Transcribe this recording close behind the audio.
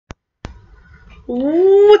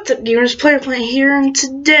What's up, gamers? Player Plant here, and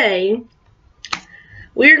today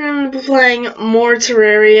we're going to be playing more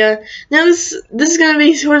Terraria. Now, this is going to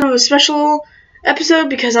be sort of a special episode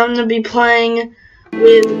because I'm going to be playing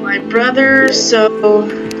with my brother. So,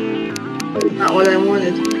 not what I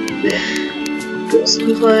wanted. Let's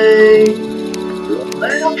play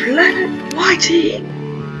Little Planet Whitey,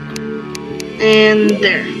 and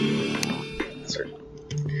there.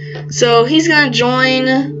 So he's going to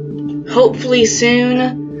join. Hopefully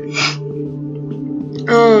soon.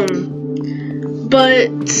 But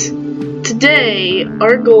today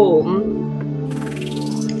our goal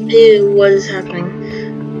is what is happening.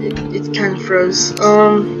 It kind of froze.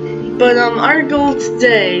 But our goal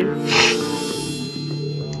today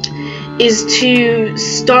is to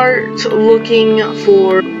start looking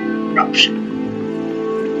for corruption.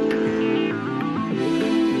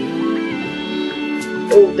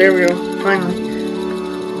 Oh, there we go. Finally.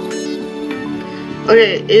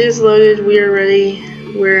 Okay, it is loaded. We are ready.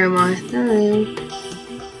 Where am I? There I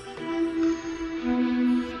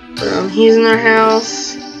am. He's in our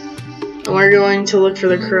house, and we're going to look for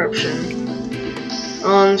the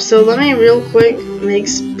corruption. So let me real quick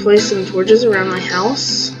place some torches around my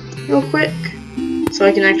house, real quick, so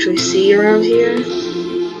I can actually see around here.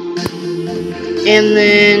 And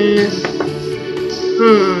then,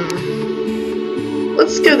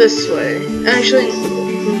 let's go this way. Actually.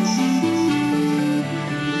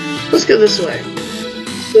 Let's go this way.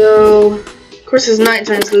 So, of course it's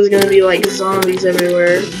nighttime, so there's gonna be like zombies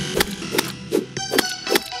everywhere.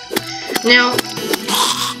 Now,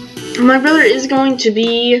 my brother is going to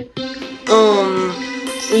be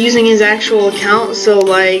using his actual account, so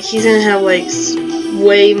like he's gonna have like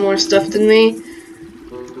way more stuff than me.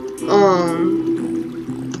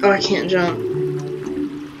 Oh, I can't jump.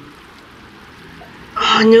 Oh,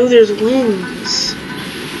 I know there's winds.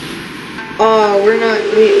 Oh, we're not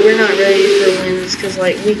ready for winds, because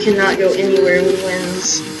like we cannot go anywhere with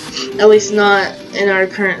winds, at least not in our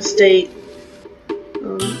current state.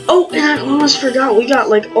 Oh, and I almost forgot, we got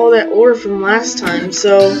like all that ore from last time.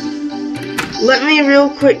 So let me real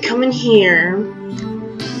quick come in here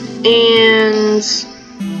and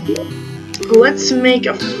let's make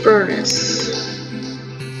a furnace.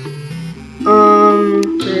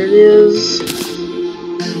 There it is.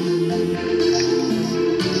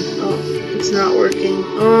 It's not working.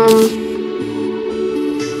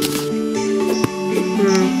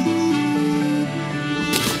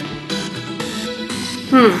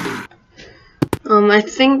 I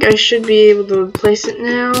think I should be able to replace it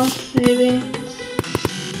now, maybe?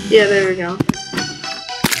 Yeah, there we go.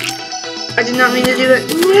 I did not mean to do that.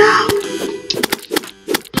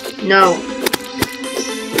 No! No.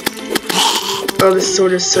 Oh, this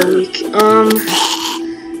sword is so weak.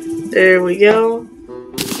 There we go.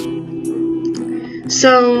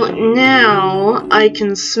 So now I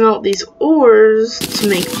can smelt these ores to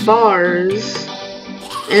make bars,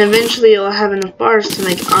 and eventually I'll have enough bars to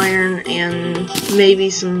make iron and maybe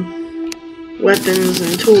some weapons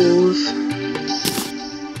and tools.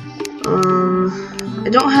 I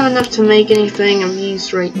don't have enough to make anything of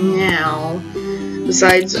use right now,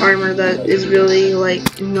 besides armor that is really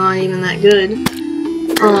like not even that good.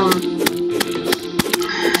 Oh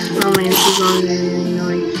man, this is not really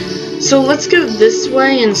annoying. So let's go this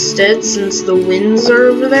way instead, since the winds are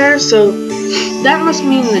over there. So that must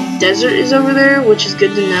mean the desert is over there, which is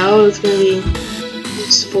good to know. It's going to be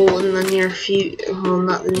useful in the near future. Well,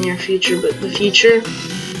 not the near future, but the future.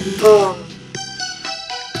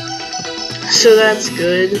 So that's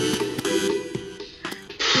good.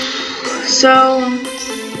 So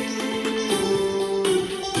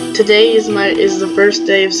today is the first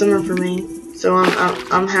day of summer for me. So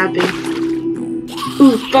I'm happy.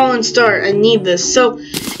 Ooh, fallen star, I need this. So,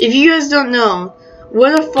 if you guys don't know,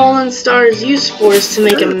 what a fallen star is used for is to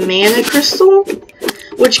make a mana crystal,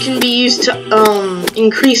 which can be used to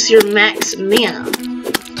increase your max mana.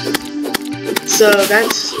 So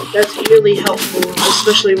that's really helpful,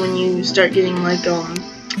 especially when you start getting like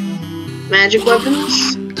magic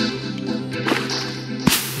weapons.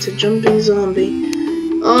 It's a jumping zombie.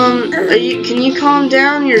 Can you calm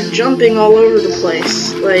down? You're jumping all over the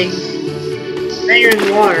place. Like, now you're in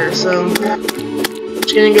water, so I'm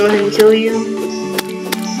just gonna go ahead and kill you.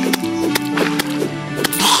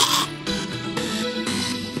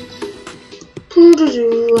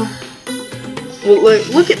 Well,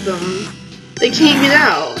 look at them. They can't get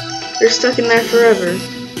out. They're stuck in there forever.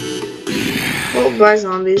 Oh, bye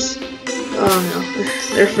zombies. Oh no,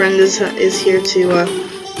 their friend is here to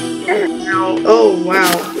now. Oh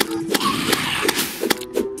wow.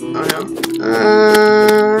 Oh no.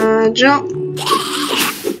 Jump.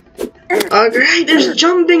 Great, there's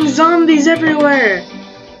jumping zombies everywhere!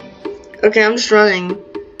 Okay, I'm just running.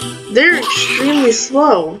 They're extremely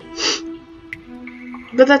slow.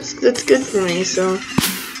 But that's good for me, so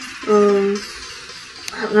I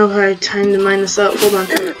don't know how I have time to mine this up. Hold on.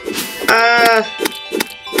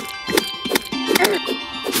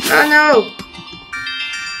 Oh no!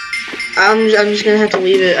 I'm just gonna have to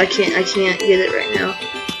leave it. I can't get it right now.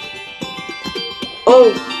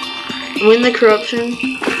 Oh, when the corruption,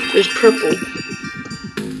 there's purple.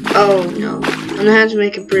 Oh no! I'm gonna have to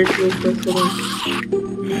make a bridge real quick. Hold on.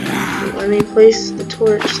 Let me place the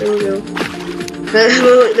torch. There we go.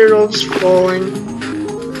 They're all just falling.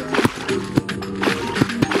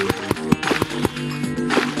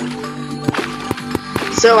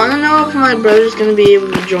 So I don't know if my brother's gonna be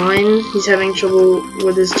able to join. He's having trouble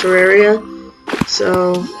with his Terraria.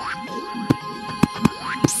 So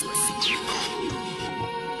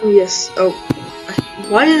yes. Oh,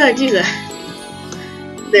 why did I do that?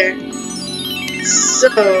 There. So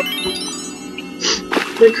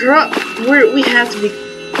the we have to be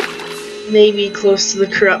maybe close to the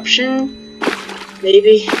corruption.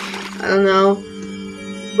 Maybe. I don't know.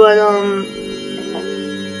 But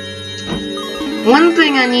one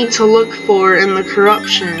thing I need to look for in the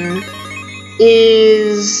corruption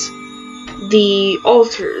is the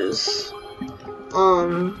altars.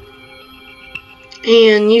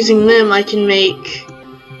 And using them I can make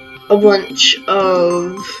a bunch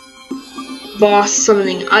of boss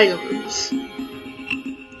summoning items,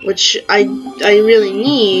 which I really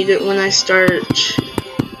need when I starting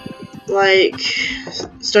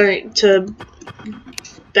to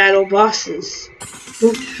battle bosses.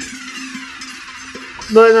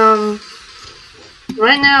 But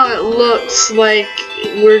right now it looks like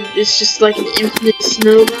it's just like an infinite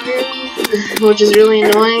snow biome, which is really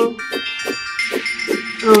annoying.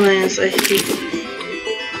 Oh man, I hate.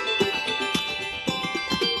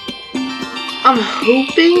 I'm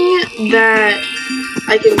hoping that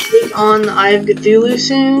I can take on the Eye of Cthulhu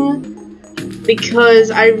soon,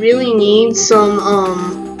 because I really need some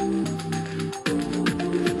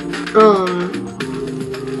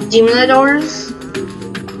demonadors,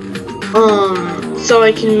 so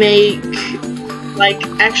I can make like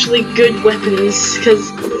actually good weapons,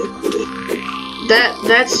 because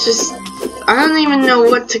that's just, I don't even know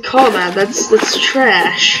what to call that. That's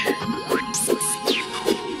trash.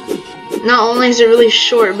 Not only is it really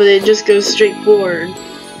short, but it just goes straight forward.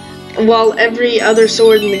 While every other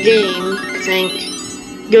sword in the game, I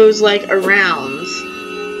think, goes like around.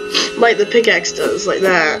 Like the pickaxe does, like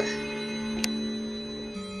that.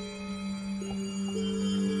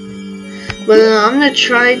 But I'm gonna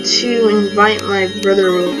try to invite my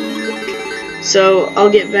brother real quick. So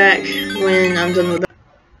I'll get back when I'm done with that.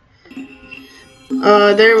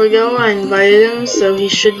 There we go, I invited him, so he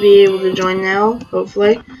should be able to join now,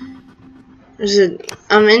 hopefully.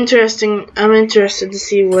 I'm interested to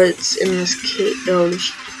see what's in this cave. Oh,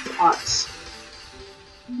 there's pots.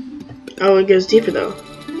 Oh, it goes deeper though.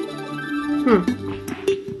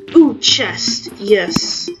 Ooh, chest.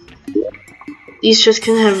 Yes. These chests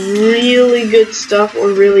can have really good stuff or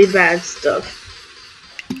really bad stuff.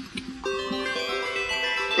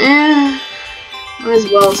 Might as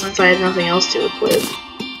well, since I have nothing else to equip.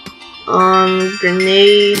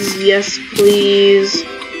 Grenades, yes please.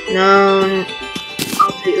 No,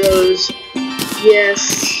 I'll take those.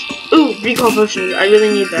 Yes. Ooh, recall potions. I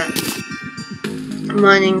really need that.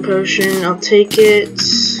 Mining potion. I'll take it.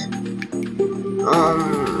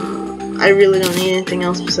 I really don't need anything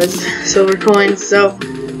else besides silver coins. So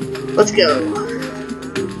let's go.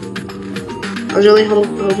 I was really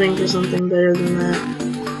hoping for something better than that,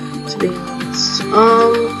 to be honest.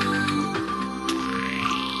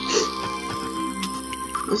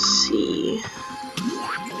 Let's see.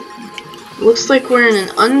 Looks like we're in an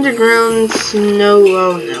underground snow.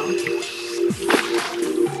 Oh no.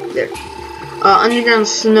 There. Underground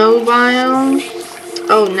snow biome.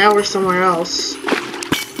 Oh, now we're somewhere else.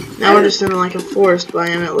 Now we're just in like a forest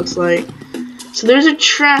biome, it looks like. So there's a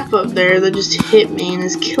trap up there that just hit me and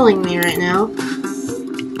is killing me right now.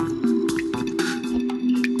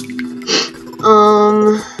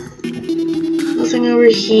 Nothing over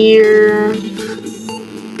here.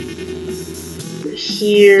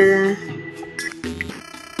 Here.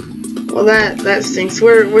 Well, that stinks.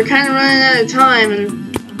 We're kind of running out of time,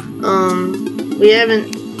 and we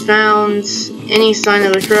haven't found any sign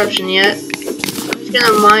of the corruption yet. I'm just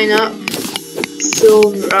gonna mine up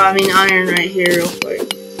iron right here real quick.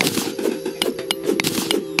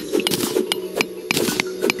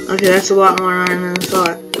 Okay, that's a lot more iron than I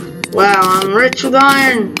thought. Wow, I'm rich with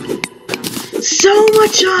iron. So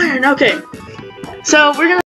much iron. Okay, so we're gonna